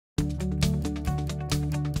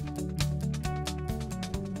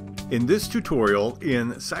In this tutorial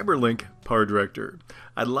in CyberLink PowerDirector,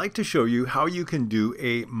 I'd like to show you how you can do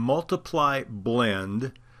a multiply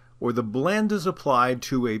blend, where the blend is applied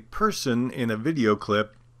to a person in a video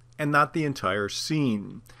clip and not the entire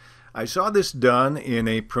scene. I saw this done in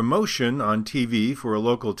a promotion on TV for a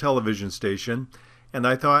local television station, and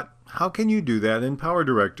I thought, how can you do that in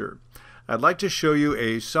PowerDirector? I'd like to show you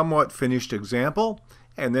a somewhat finished example,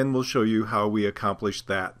 and then we'll show you how we accomplish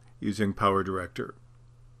that using PowerDirector.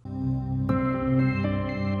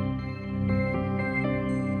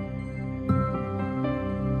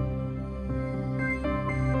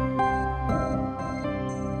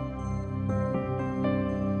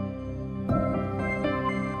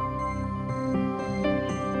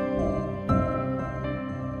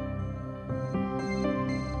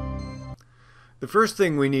 The first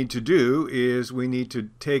thing we need to do is we need to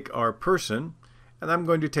take our person, and I'm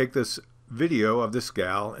going to take this video of this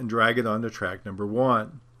gal and drag it onto track number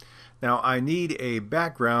 1. Now I need a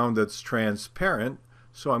background that's transparent,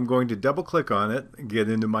 so I'm going to double click on it and get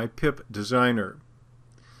into my pip designer.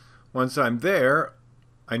 Once I'm there,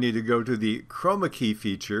 I need to go to the chroma key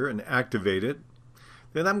feature and activate it.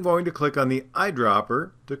 Then I'm going to click on the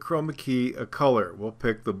eyedropper to chroma key a color. We'll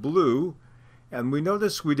pick the blue, and we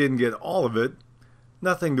notice we didn't get all of it.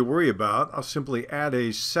 Nothing to worry about. I'll simply add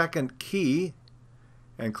a second key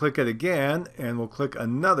and click it again, and we'll click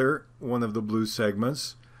another one of the blue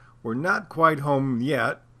segments. We're not quite home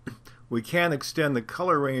yet. We can extend the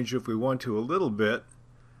color range if we want to a little bit.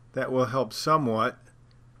 That will help somewhat.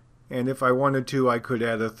 And if I wanted to, I could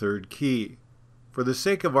add a third key. For the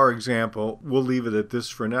sake of our example, we'll leave it at this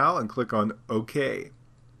for now and click on OK.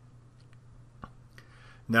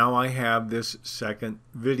 Now I have this second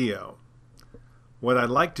video. What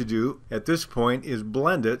I'd like to do at this point is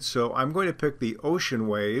blend it, so I'm going to pick the ocean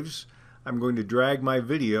waves. I'm going to drag my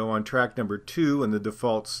video on track number 2 in the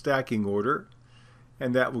default stacking order,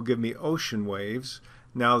 and that will give me ocean waves.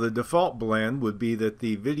 Now the default blend would be that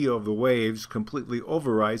the video of the waves completely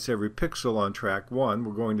overwrites every pixel on track 1.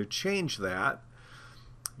 We're going to change that.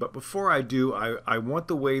 But before I do, I want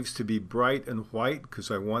the waves to be bright and white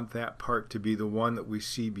because I want that part to be the one that we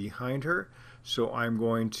see behind her. So I'm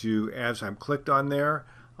going to, as I'm clicked on there,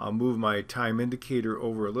 I'll move my time indicator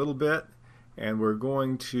over a little bit, and we're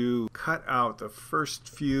going to cut out the first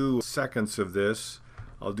few seconds of this.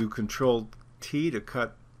 I'll do Control T to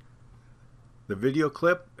cut the video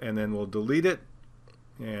clip, and then we'll delete it,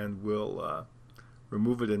 and we'll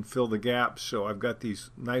remove it and fill the gaps. So I've got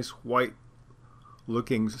these nice white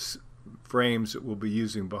looking frames that we'll be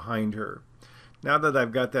using behind her. Now that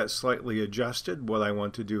I've got that slightly adjusted, what I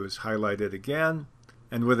want to do is highlight it again.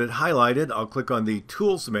 And with it highlighted, I'll click on the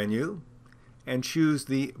Tools menu and choose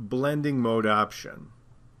the Blending Mode option.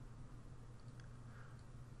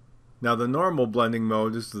 Now the normal blending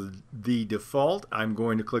mode is the default. I'm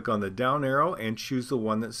going to click on the down arrow and choose the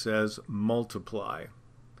one that says Multiply.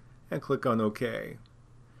 And click on OK.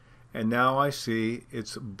 And now I see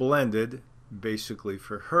it's blended basically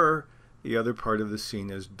for her. The other part of the scene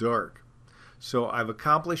is dark. So I've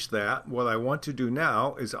accomplished that. What I want to do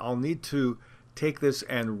now is I'll need to take this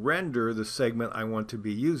and render the segment I want to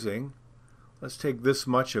be using. Let's take this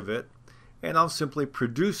much of it, and I'll simply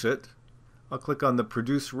produce it. I'll click on the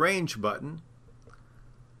Produce Range button.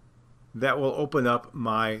 That will open up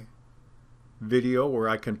my video where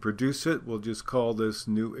I can produce it. We'll just call this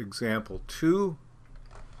New Example 2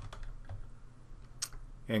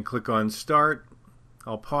 and click on Start.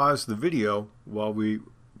 I'll pause the video while we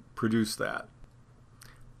produce that.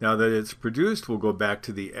 Now that it's produced, we'll go back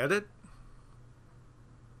to the edit.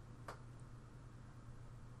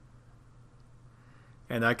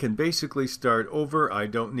 And I can basically start over. I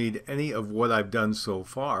don't need any of what I've done so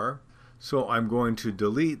far. So I'm going to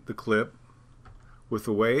delete the clip with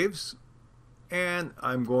the waves, and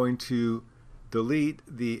I'm going to delete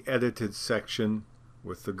the edited section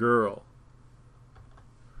with the girl.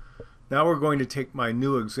 Now we're going to take my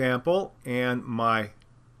new example and my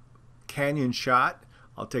canyon shot.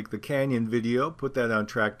 I'll take the canyon video, put that on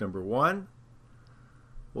track number 1.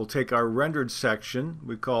 We'll take our rendered section,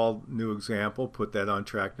 we call New Example, put that on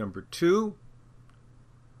track number 2.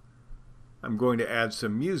 I'm going to add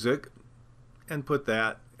some music and put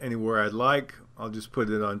that anywhere I'd like. I'll just put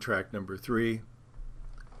it on track number 3.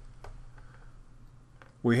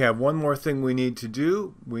 We have one more thing we need to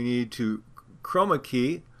do. We need to chroma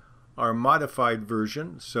key our modified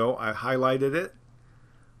version. So I highlighted it.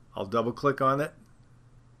 I'll double click on it.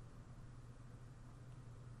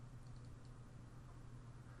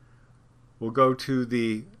 We'll go to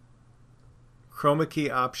the chroma key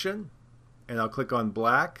option, and I'll click on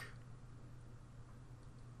black.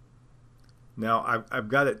 Now I've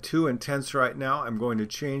got it too intense right now. I'm going to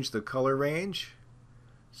change the color range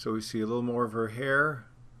so we see a little more of her hair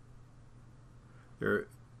there.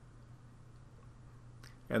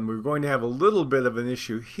 And we're going to have a little bit of an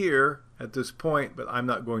issue here at this point, but I'm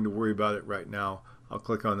not going to worry about it right now. I'll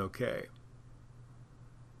click on OK.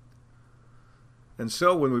 And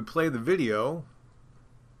so when we play the video,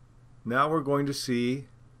 now we're going to see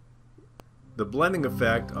the blending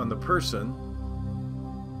effect on the person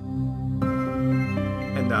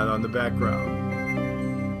and not on the background.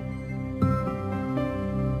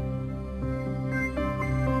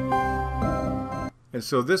 And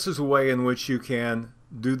so this is a way in which you can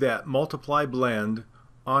do that multiply blend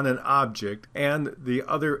on an object and the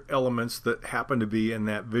other elements that happen to be in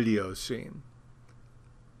that video scene.